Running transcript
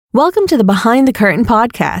Welcome to the Behind the Curtain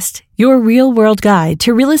podcast, your real-world guide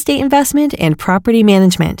to real estate investment and property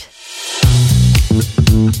management.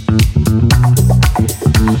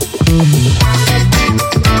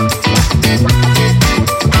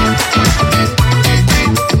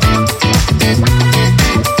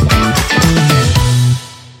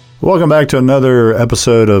 Welcome back to another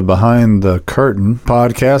episode of Behind the Curtain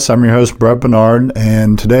podcast. I'm your host, Brett Bernard,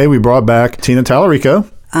 and today we brought back Tina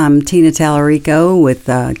Tallarico. I'm Tina Tallarico with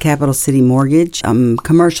Capital City Mortgage. I'm a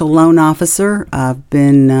commercial loan officer. I've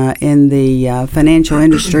been in the financial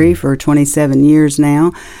industry for 27 years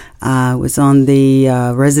now. I was on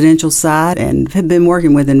the residential side and have been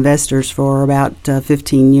working with investors for about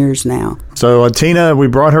 15 years now. So Tina, we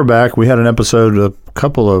brought her back. We had an episode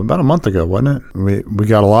about a month ago, wasn't it? We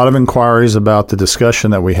got a lot of inquiries about the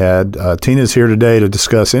discussion that we had. Tina's here today to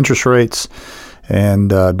discuss interest rates and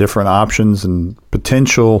different options and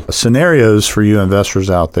potential scenarios for you investors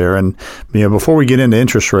out there. And before we get into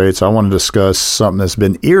interest rates, I want to discuss something that's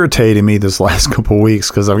been irritating me this last couple of weeks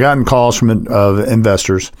because I've gotten calls from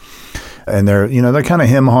investors, and they're kind of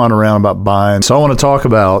hem-hawing around about buying. So I want to talk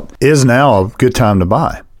about, is now a good time to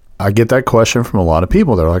buy? I get that question from a lot of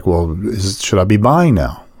people. They're like, well, should I be buying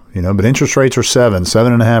now? But interest rates are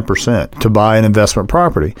 7.5% to buy an investment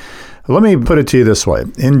property. Let me put it to you this way.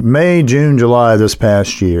 In May, June, July this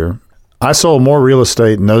past year, I sold more real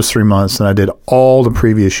estate in those 3 months than I did all the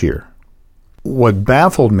previous year. What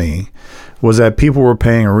baffled me was that people were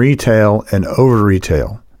paying retail and over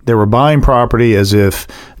retail. They were buying property as if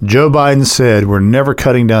Joe Biden said, we're never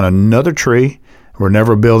cutting down another tree. We're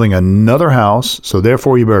never building another house. So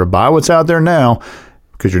therefore, you better buy what's out there now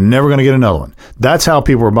because you're never going to get another one. That's how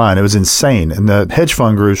people were buying. It was insane. And the hedge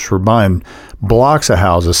fund groups were buying blocks of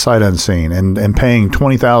houses, sight unseen, and paying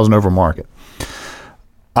 $20,000 over market.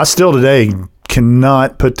 I still today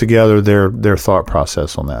cannot put together their thought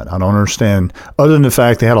process on that. I don't understand, other than the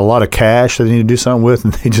fact they had a lot of cash that they needed to do something with,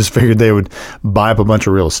 and they just figured they would buy up a bunch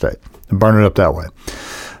of real estate and burn it up that way.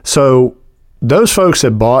 So those folks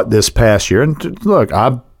that bought this past year, and look, I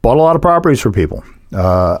bought a lot of properties for people,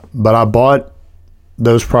 but I bought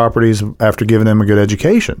those properties after giving them a good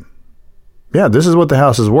education. Yeah, this is what the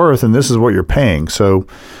house is worth, and this is what you're paying. So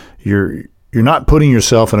you're not putting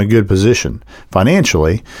yourself in a good position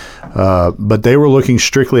financially, but they were looking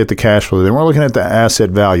strictly at the cash flow. They weren't looking at the asset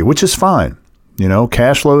value, which is fine.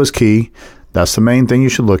 Cash flow is key. That's the main thing you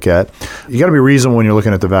should look at. You got to be reasonable when you're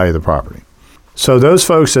looking at the value of the property. So those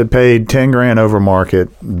folks that paid $10,000 over market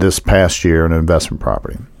this past year in an investment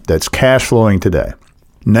property that's cash flowing today,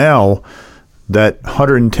 now that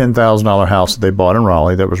 $110,000 house that they bought in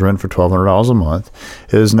Raleigh that was rented for $1,200 a month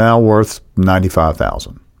is now worth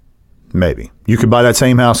 $95,000. Maybe. You could buy that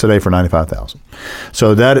same house today for $95,000.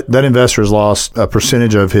 So that investor has lost a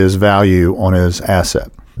percentage of his value on his asset.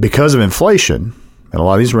 Because of inflation, and a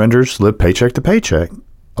lot of these renters live paycheck to paycheck,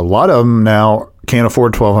 a lot of them now can't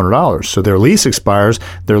afford $1,200. So their lease expires,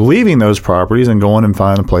 they're leaving those properties and going and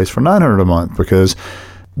finding a place for $900 a month because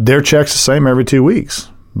their check's the same every 2 weeks.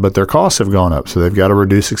 But their costs have gone up, so they've got to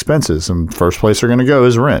reduce expenses. And the first place they're going to go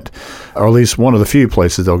is rent, or at least one of the few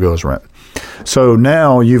places they'll go is rent. So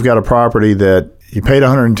now you've got a property that you paid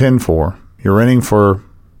 $110 for. You're renting for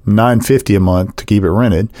 $950 a month to keep it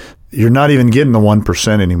rented. You're not even getting the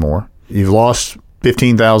 1% anymore. You've lost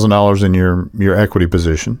 $15,000 in your equity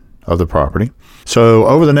position of the property. So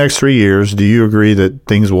over the next 3 years, do you agree that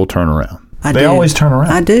things will turn around? They always turn around.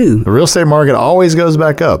 I do. The real estate market always goes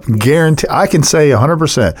back up. Guarantee. I can say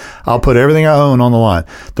 100%. I'll put everything I own on the line.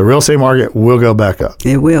 The real estate market will go back up.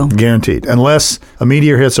 It will. Guaranteed. Unless a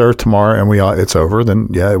meteor hits Earth tomorrow and it's over, then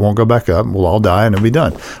yeah, it won't go back up. We'll all die and it'll be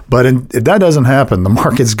done. But if that doesn't happen, the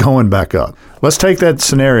market's going back up. Let's take that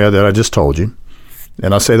scenario that I just told you,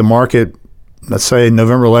 and I say the market, let's say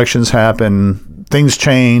November elections happen, things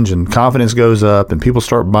change and confidence goes up and people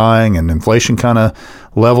start buying and inflation kind of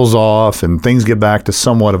levels off and things get back to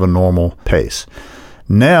somewhat of a normal pace.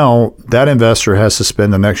 Now that investor has to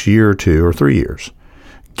spend the next year or 2 or 3 years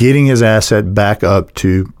getting his asset back up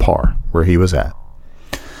to par where he was at.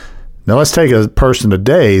 Now let's take a person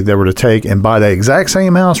today that were to take and buy that exact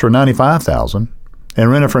same house for $95,000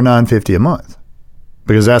 and rent it for $950 a month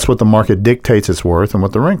because that's what the market dictates it's worth and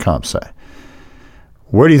what the rent comps say.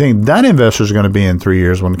 Where do you think that investor is going to be in 3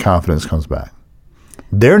 years when confidence comes back?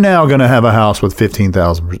 They're now going to have a house with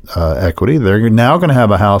 $15,000 equity. They're now going to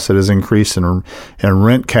have a house that has increased in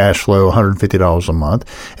rent cash flow $150 a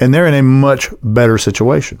month, and they're in a much better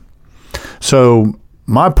situation. So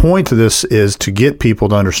my point to this is to get people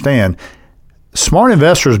to understand smart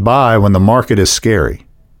investors buy when the market is scary.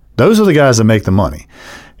 Those are the guys that make the money.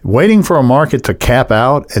 Waiting for a market to cap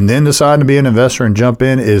out and then deciding to be an investor and jump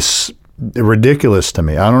in is ridiculous to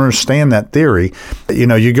me. I don't understand that theory.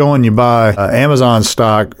 You go and you buy Amazon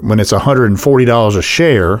stock when it's $140 a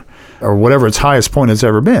share or whatever its highest point it's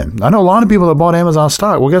ever been. I know a lot of people that bought Amazon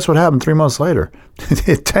stock. Well, guess what happened 3 months later?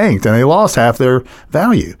 It tanked and they lost half their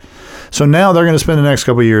value. So now they're going to spend the next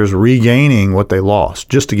couple of years regaining what they lost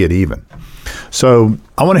just to get even. So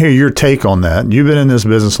I want to hear your take on that. You've been in this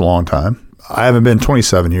business a long time. I haven't been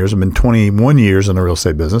 27 years. I've been 21 years in the real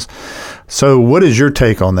estate business. So what is your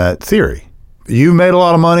take on that theory? You made a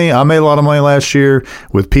lot of money. I made a lot of money last year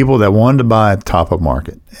with people that wanted to buy at top of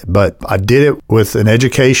market. But I did it with an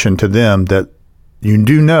education to them that you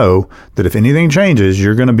do know that if anything changes,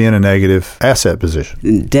 you're going to be in a negative asset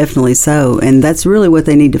position. Definitely so. And that's really what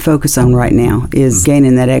they need to focus on right now is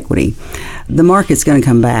gaining that equity. The market's going to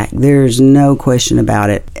come back. There's no question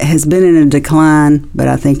about it. It has been in a decline, but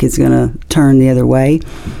I think it's going to turn the other way.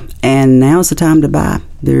 And now's the time to buy.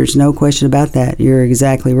 There's no question about that. You're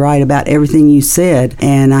exactly right about everything you said.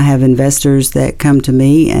 And I have investors that come to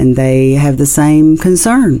me and they have the same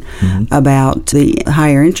concern about the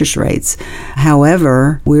higher interest rates.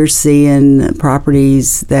 However, we're seeing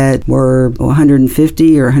properties that were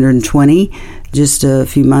 150 or 120 just a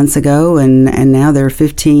few months ago, and now they're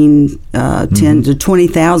 $10,000 to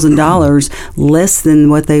 $20,000 less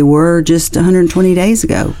than what they were just 120 days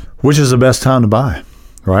ago. Which is the best time to buy?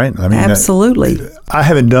 Right? I mean, absolutely. I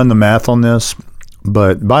haven't done the math on this,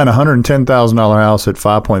 but buying a $110,000 house at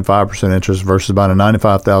 5.5% interest versus buying a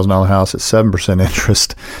 $95,000 house at 7%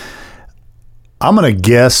 interest, I'm going to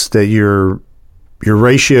guess that your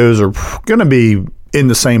ratios are going to be in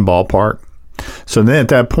the same ballpark. So then at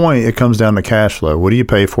that point, it comes down to cash flow. What do you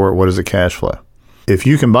pay for it? What is the cash flow? If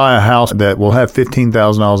you can buy a house that will have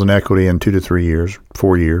 $15,000 in equity in 2 to 3 years,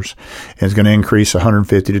 4 years, and it's going to increase $150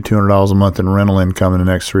 to $200 a month in rental income in the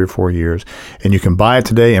next 3 or 4 years, and you can buy it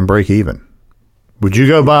today and break even, would you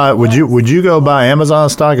go buy? Would you go buy Amazon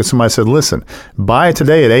stock? If somebody said, "Listen, buy it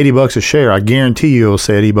today at $80 a share," I guarantee you it'll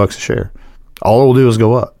say $80 a share. All it will do is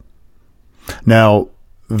go up. Now,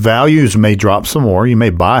 values may drop some more. You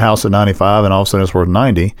may buy a house at 95 and all of a sudden it's worth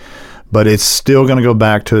 90. But it's still going to go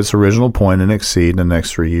back to its original point and exceed in the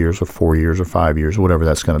next 3 years or 4 years or 5 years, whatever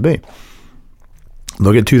that's going to be.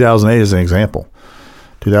 Look at 2008 as an example.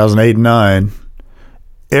 2008 and 9,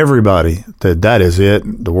 everybody that is it.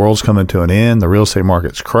 The world's coming to an end. The real estate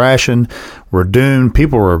market's crashing. We're doomed.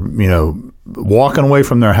 People were, walking away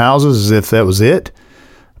from their houses as if that was it.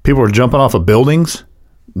 People were jumping off of buildings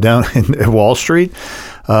down at Wall Street.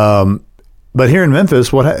 But here in Memphis,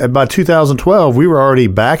 by 2012, we were already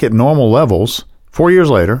back at normal levels. 4 years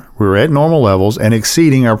later, we were at normal levels and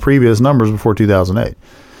exceeding our previous numbers before 2008.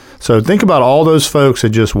 So think about all those folks that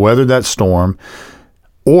just weathered that storm,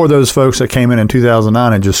 or those folks that came in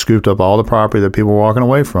 2009 and just scooped up all the property that people were walking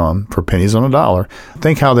away from for pennies on a dollar.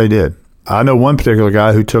 Think how they did. I know one particular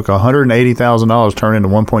guy who took $180,000, turned into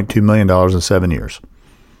 $1.2 million in 7 years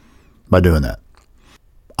by doing that.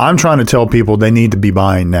 I'm trying to tell people they need to be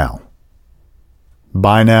buying now.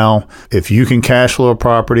 Buy now. If you can cash flow a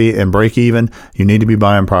property and break even, you need to be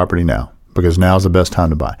buying property now because now is the best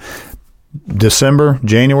time to buy. December,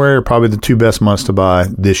 January are probably the 2 best months to buy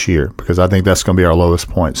this year because I think that's going to be our lowest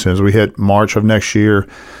point. As soon as we hit March of next year,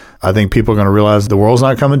 I think people are going to realize the world's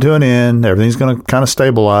not coming to an end. Everything's going to kind of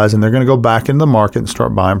stabilize, and they're going to go back into the market and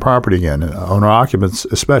start buying property again, owner-occupants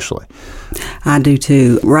especially. I do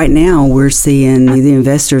too. Right now, we're seeing the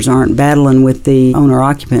investors aren't battling with the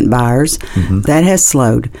owner-occupant buyers. That has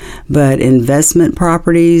slowed. But investment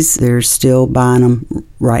properties, they're still buying them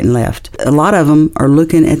right and left. A lot of them are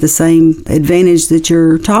looking at the same advantage that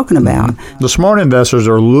you're talking about. The smart investors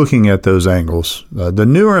are looking at those angles. The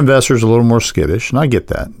newer investors are a little more skittish, and I get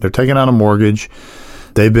that. They're taking out a mortgage.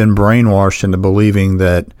 They've been brainwashed into believing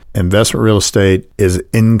that investment real estate is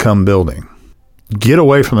income building. Get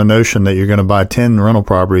away from the notion that you're going to buy 10 rental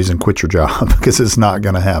properties and quit your job because it's not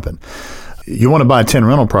going to happen. You want to buy 10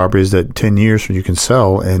 rental properties that 10 years you can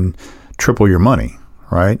sell and triple your money,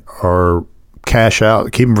 right? Or cash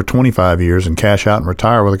out, keep them for 25 years and cash out and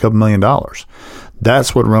retire with a couple $1 million.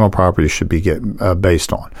 That's what rental properties should be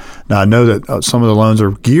based on. Now, I know that some of the loans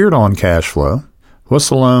are geared on cash flow. What's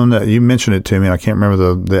the loan that you mentioned it to me? I can't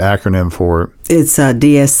remember the acronym for it. It's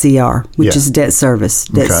DSCR, which is debt service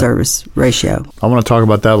ratio. I want to talk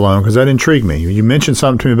about that loan because that intrigued me. You mentioned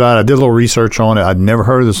something to me about it. I did a little research on it. I'd never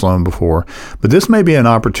heard of this loan before. But this may be an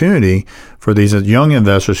opportunity for these young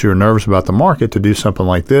investors who are nervous about the market to do something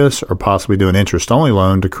like this or possibly do an interest-only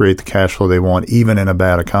loan to create the cash flow they want even in a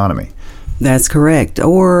bad economy. That's correct.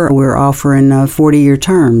 Or we're offering 40-year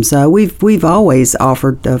terms. We've always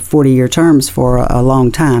offered 40-year terms for a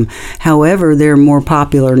long time. However, they're more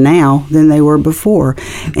popular now than they were before.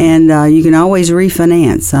 And you can always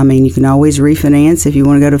refinance. I mean, you can always refinance if you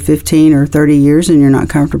want to go to 15 or 30 years and you're not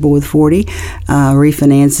comfortable with 40.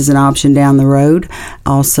 Refinance is an option down the road.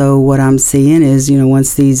 Also, what I'm seeing is,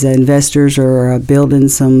 once these investors are building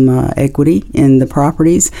some equity in the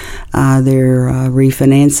properties, they're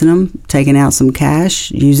refinancing them, taking out some cash,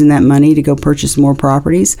 using that money to go purchase more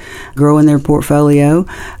properties, growing their portfolio.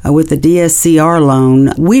 With the DSCR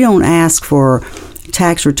loan, we don't ask for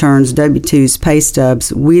tax returns, W-2s, pay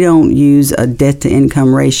stubs. We don't use a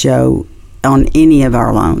debt-to-income ratio on any of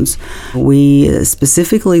our loans. We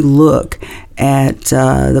specifically look at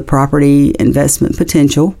the property investment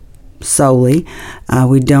potential solely.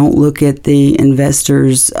 We don't look at the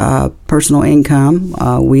investor's personal income.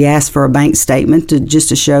 We ask for a bank statement just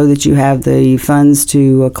to show that you have the funds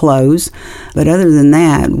to close. But other than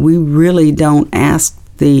that, we really don't ask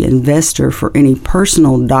the investor for any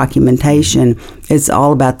personal documentation. It's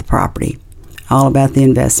all about the property, all about the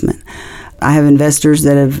investment. I have investors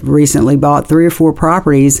that have recently bought 3 or 4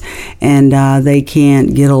 properties and they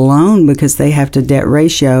can't get a loan because they have to debt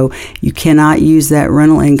ratio. You cannot use that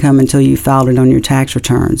rental income until you filed it on your tax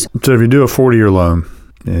returns. So if you do a 40-year loan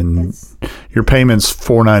and your payment's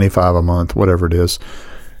 $495 a month, whatever it is,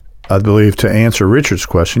 I believe to answer Richard's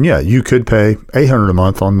question, you could pay $800 a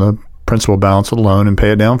month on the principal balance of the loan and pay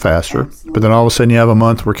it down faster. Absolutely. But then all of a sudden you have a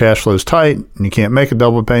month where cash flow is tight and you can't make a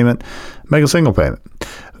double payment, make a single payment.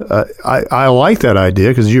 I like that idea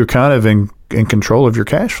because you're kind of in control of your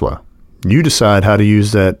cash flow. You decide how to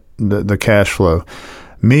use the cash flow.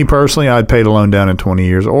 Me personally, I'd pay the loan down in 20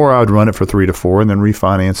 years, or I'd run it for 3 to 4 and then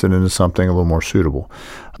refinance it into something a little more suitable.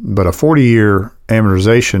 But a 40-year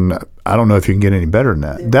amortization, I don't know if you can get any better than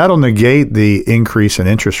that. That'll negate the increase in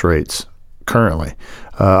interest rates currently,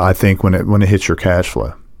 I think, when it hits your cash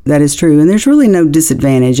flow. That is true. And there's really no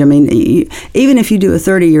disadvantage. I mean, even if you do a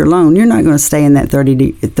 30-year loan, you're not going to stay in that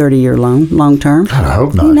 30-year loan long term. I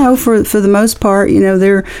hope not. For the most part,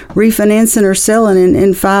 they're refinancing or selling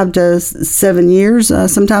in 5 to 7 years,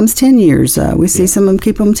 sometimes 10 years. We see some of them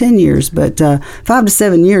keep them 10 years, but 5 to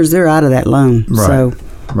 7 years, they're out of that loan. Right. So,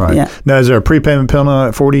 right. Yeah. Now, is there a prepayment penalty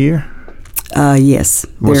at 40-year? Yes,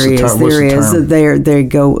 there is. They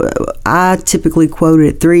go. I typically quote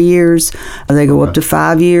it 3 years. They go up to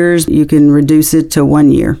 5 years. You can reduce it to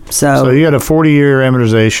 1 year. So you got a 40-year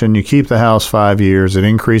amortization. You keep the house 5 years. It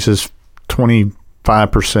increases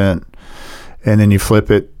 25%, and then you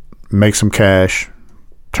flip it, make some cash,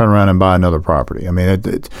 turn around and buy another property. I mean,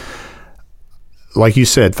 it like you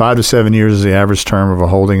said, 5 to 7 years is the average term of a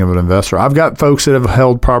holding of an investor. I've got folks that have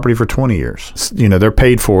held property for 20 years. They're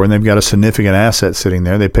paid for and they've got a significant asset sitting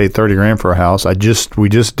there. They paid $30,000 for a house. We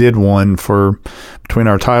just did one for between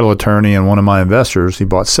our title attorney and one of my investors. He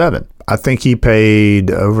bought 7. I think he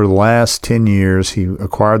paid over the last 10 years. He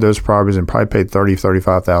acquired those properties and probably paid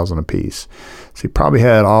 $35,000 a piece. So he probably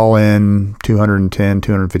had all in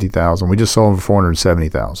 $250,000. We just sold him for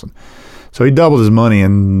 $470,000. So he doubled his money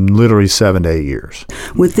in literally 7 to 8 years.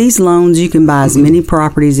 With these loans, you can buy as many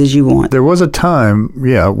properties as you want. There was a time,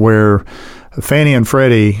 where Fannie and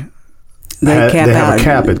Freddie they have a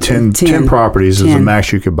cap at 10 properties is the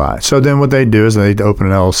max you could buy. So then what they do is they open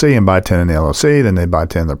an LLC and buy 10 in the LLC, then they buy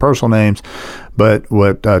 10 in their personal names. But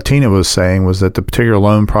what Tina was saying was that the particular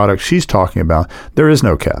loan product she's talking about, there is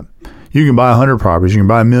no cap. You can buy 100 properties. You can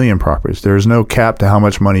buy 1 million properties. There's no cap to how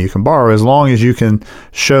much money you can borrow as long as you can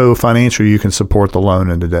show financially you can support the loan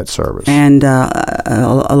and the debt service. And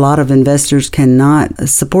a lot of investors cannot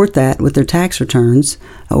support that with their tax returns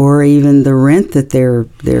or even the rent that they're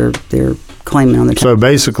claiming on their tax. So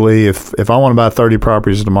basically, if I want to buy 30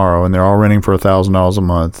 properties tomorrow and they're all renting for $1,000 a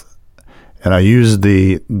month and I use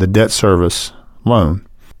the debt service loan,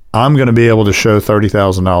 I'm going to be able to show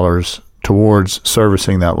 $30,000 towards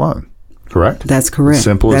servicing that loan. Correct? That's correct.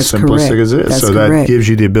 Simplistic as it is. That's so correct. That gives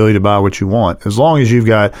you the ability to buy what you want. As long as you've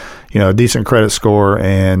got, a decent credit score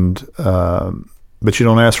and but you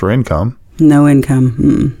don't ask for income. No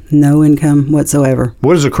income. No income whatsoever.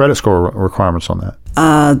 What is the credit score requirements on that?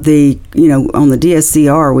 On the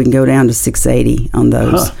DSCR, we can go down to 680 on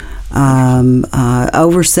those. Huh.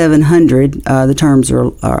 Over 700, the terms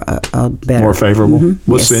are better. More favorable? Mm-hmm.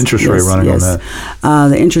 What's the interest rate running on that?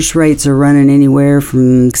 The interest rates are running anywhere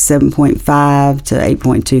from 7.5 to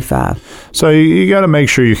 8.25. So you got to make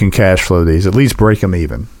sure you can cash flow these, at least break them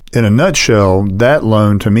even. In a nutshell, that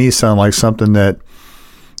loan to me sounds like something that,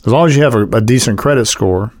 as long as you have a decent credit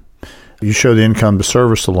score, you show the income to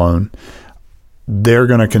service the loan, they're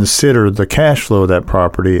going to consider the cash flow of that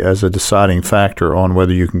property as a deciding factor on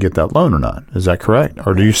whether you can get that loan or not. Is that correct?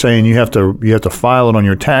 Or are you saying you have to file it on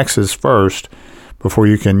your taxes first before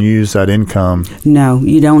you can use that income? No,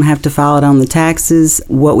 you don't have to file it on the taxes.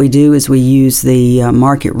 What we do is we use the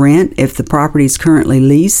market rent. If the property is currently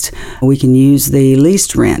leased, we can use the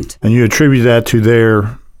leased rent. And you attribute that to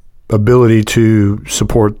their ability to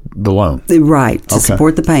support the loan. Right, to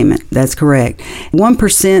support the payment. That's correct.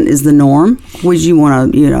 1% is the norm. Would you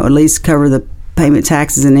want to, at least cover the payment,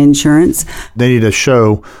 taxes, and insurance? They need to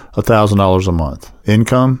show $1,000 a month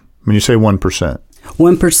income. When you say 1%.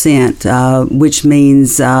 1%, which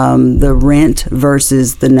means the rent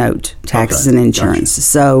versus the note, taxes and insurance. Gotcha.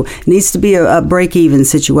 So it needs to be a break-even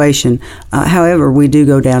situation. However, we do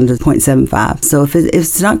go down to 0.75. So if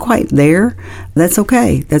it's not quite there, that's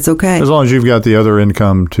okay. That's okay. As long as you've got the other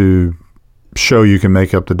income to show you can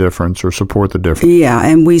make up the difference or support the difference. Yeah,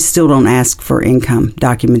 and we still don't ask for income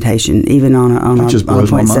documentation, even on a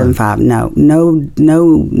 0.75.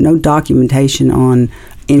 No documentation on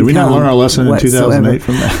income. Did we not learn our lesson whatsoever. In 2008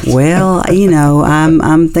 from that? Well,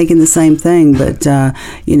 I'm thinking the same thing, but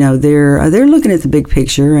they're looking at the big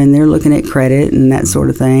picture and they're looking at credit and that sort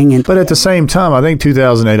of thing. But at the same time, I think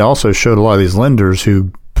 2008 also showed a lot of these lenders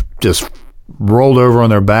who just rolled over on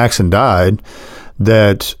their backs and died.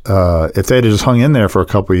 That if they'd just hung in there for a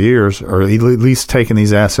couple of years, or at least taken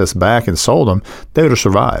these assets back and sold them, they would have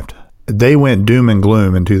survived. They went doom and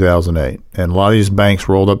gloom in 2008, and a lot of these banks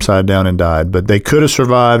rolled upside down and died. But they could have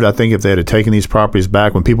survived, I think, if they had taken these properties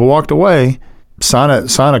back. When people walked away, sign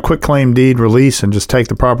a quick claim deed release and just take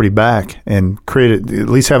the property back and create it, at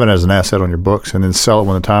least have it as an asset on your books, and then sell it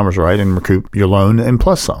when the time was right and recoup your loan and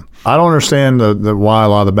plus some. I don't understand the why a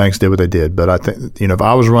lot of the banks did what they did, but I think, if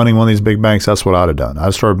I was running one of these big banks, that's what I'd have done.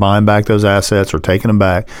 I'd start buying back those assets or taking them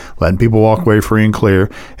back, letting people walk away free and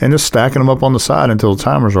clear, and just stacking them up on the side until the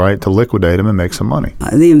time was right to liquidate them and make some money.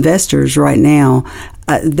 The investors right now,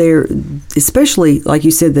 they're, especially, like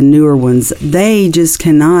you said, the newer ones, they just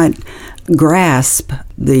cannot grasp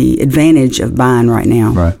the advantage of buying right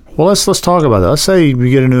now. Right. Well, let's talk about that. Let's say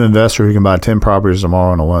you get a new investor who can buy 10 properties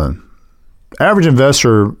tomorrow on a loan. Average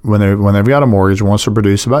investor, when they've got a mortgage, wants to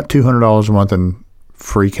produce about $200 a month in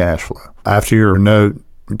free cash flow after your note,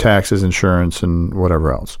 taxes, insurance, and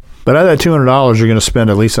whatever else. But out of that $200, you're going to spend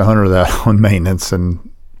at least $100 of that on maintenance and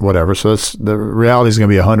whatever. So the reality is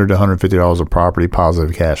going to be $100 to $150 of property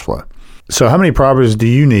positive cash flow. So how many properties do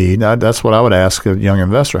you need? That's what I would ask a young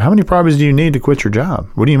investor. How many properties do you need to quit your job?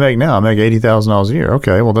 What do you make now? I make $80,000 a year.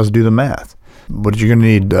 Okay, well, let's do the math. But you're going to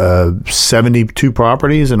need 72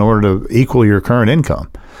 properties in order to equal your current income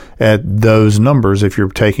at those numbers if you're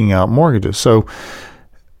taking out mortgages. So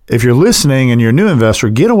if you're listening and you're a new investor,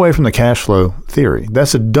 get away from the cash flow theory.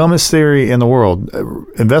 That's the dumbest theory in the world.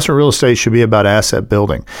 Investment real estate should be about asset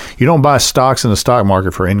building. You don't buy stocks in the stock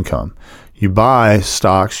market for income. You buy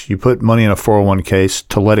stocks, you put money in a 401k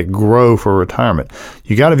to let it grow for retirement.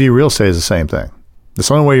 You got to view real estate as the same thing. That's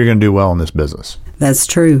the only way you're going to do well in this business. That's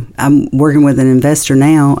true. I'm working with an investor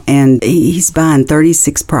now, and he's buying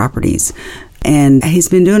 36 properties, and he's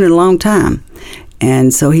been doing it a long time.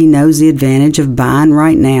 And so he knows the advantage of buying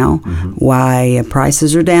right now, why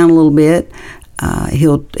prices are down a little bit.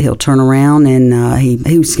 He'll turn around and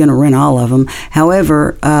he's going to rent all of them.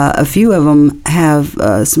 However, a few of them have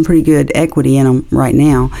some pretty good equity in them right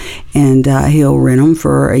now, and he'll rent them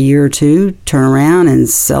for a year or two, turn around and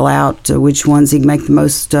sell out which ones he can make the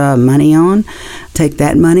most money on, take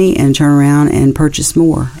that money and turn around and purchase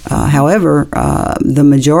more. However, the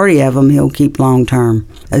majority of them he'll keep long term.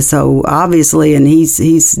 So obviously, and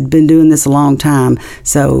he's been doing this a long time,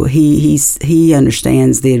 so he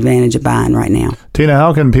understands the advantage of buying right now. Tina,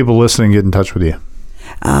 how can people listening get in touch with you?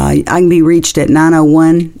 I can be reached at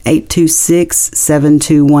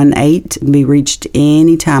 901-826-7218. Be reached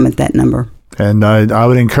anytime at that number. And I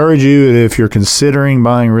would encourage you, if you're considering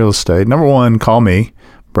buying real estate, number one, call me,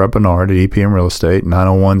 Brett Bernard at EPM Real Estate,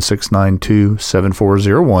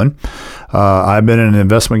 901-692-7401. I've been in an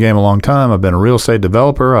investment game a long time. I've been a real estate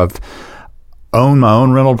developer. I've owned my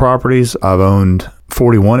own rental properties. I've owned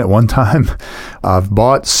 41 at one time. I've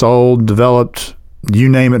bought, sold, developed, you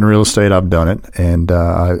name it in real estate, I've done it. And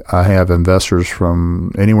I have investors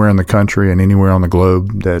from anywhere in the country and anywhere on the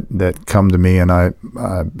globe that come to me, and I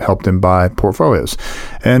help them buy portfolios.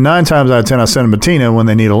 And 9 times out of 10, I send them to Tina when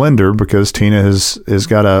they need a lender, because Tina has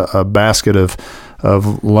got a basket of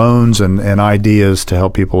loans and ideas to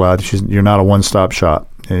help people out. You're not a one-stop shop.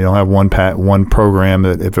 You don't have one program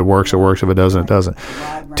that if it works, it works. If it doesn't, it doesn't.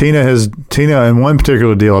 Tina in one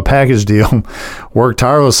particular deal, a package deal, worked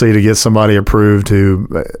tirelessly to get somebody approved who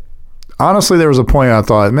honestly, there was a point I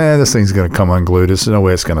thought, man, this thing's going to come unglued. There's no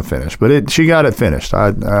way it's going to finish. But she got it finished. I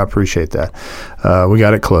appreciate that. We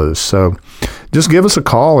got it closed. So just give us a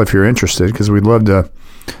call if you're interested, because we'd love to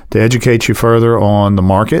educate you further on the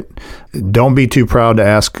market. Don't be too proud to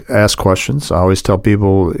ask questions. I always tell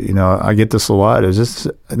people, I get this a lot.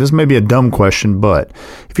 This may be a dumb question, but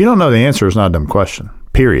if you don't know the answer, it's not a dumb question.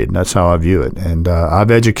 Period. And that's how I view it. And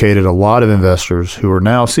I've educated a lot of investors who are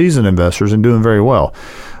now seasoned investors and doing very well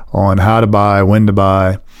on how to buy, when to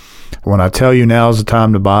buy. When I tell you now is the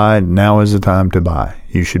time to buy, now is the time to buy.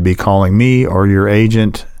 You should be calling me or your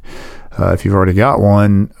agent if you've already got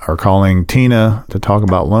one, or calling Tina to talk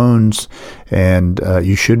about loans. And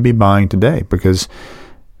you should be buying today, because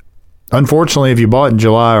unfortunately, if you bought in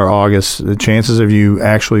July or August, the chances of you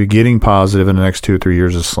actually getting positive in the next 2 or 3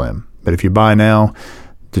 years is slim. But if you buy now,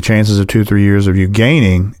 the chances of 2 or 3 years of you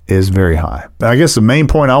gaining is very high. I guess the main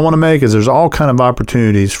point I want to make is there's all kind of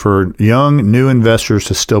opportunities for young, new investors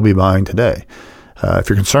to still be buying today. If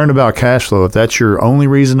you're concerned about cash flow, if that's your only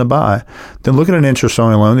reason to buy, then look at an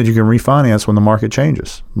interest-only loan that you can refinance when the market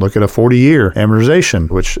changes. Look at a 40-year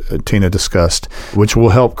amortization, which Tina discussed, which will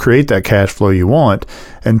help create that cash flow you want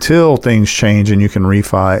until things change and you can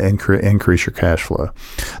refi and increase your cash flow.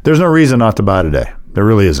 There's no reason not to buy today. There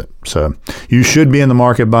really isn't. So you should be in the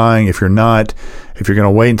market buying. If you're not, if you're going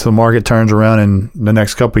to wait until the market turns around in the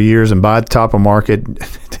next couple of years and buy at the top of market,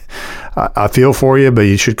 I feel for you, but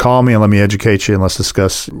you should call me and let me educate you, and let's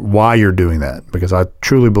discuss why you're doing that, because I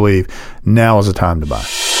truly believe now is the time to buy.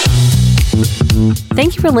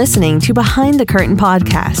 Thank you for listening to Behind the Curtain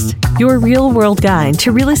Podcast, your real-world guide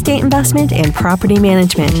to real estate investment and property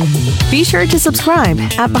management. Be sure to subscribe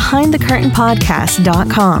at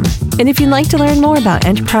BehindTheCurtainPodcast.com. And if you'd like to learn more about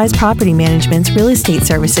Enterprise Property Management's real estate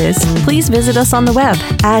services, please visit us on the web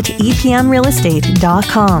at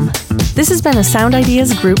EPMRealestate.com. This has been a Sound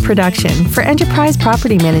Ideas Group production for Enterprise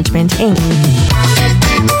Property Management, Inc.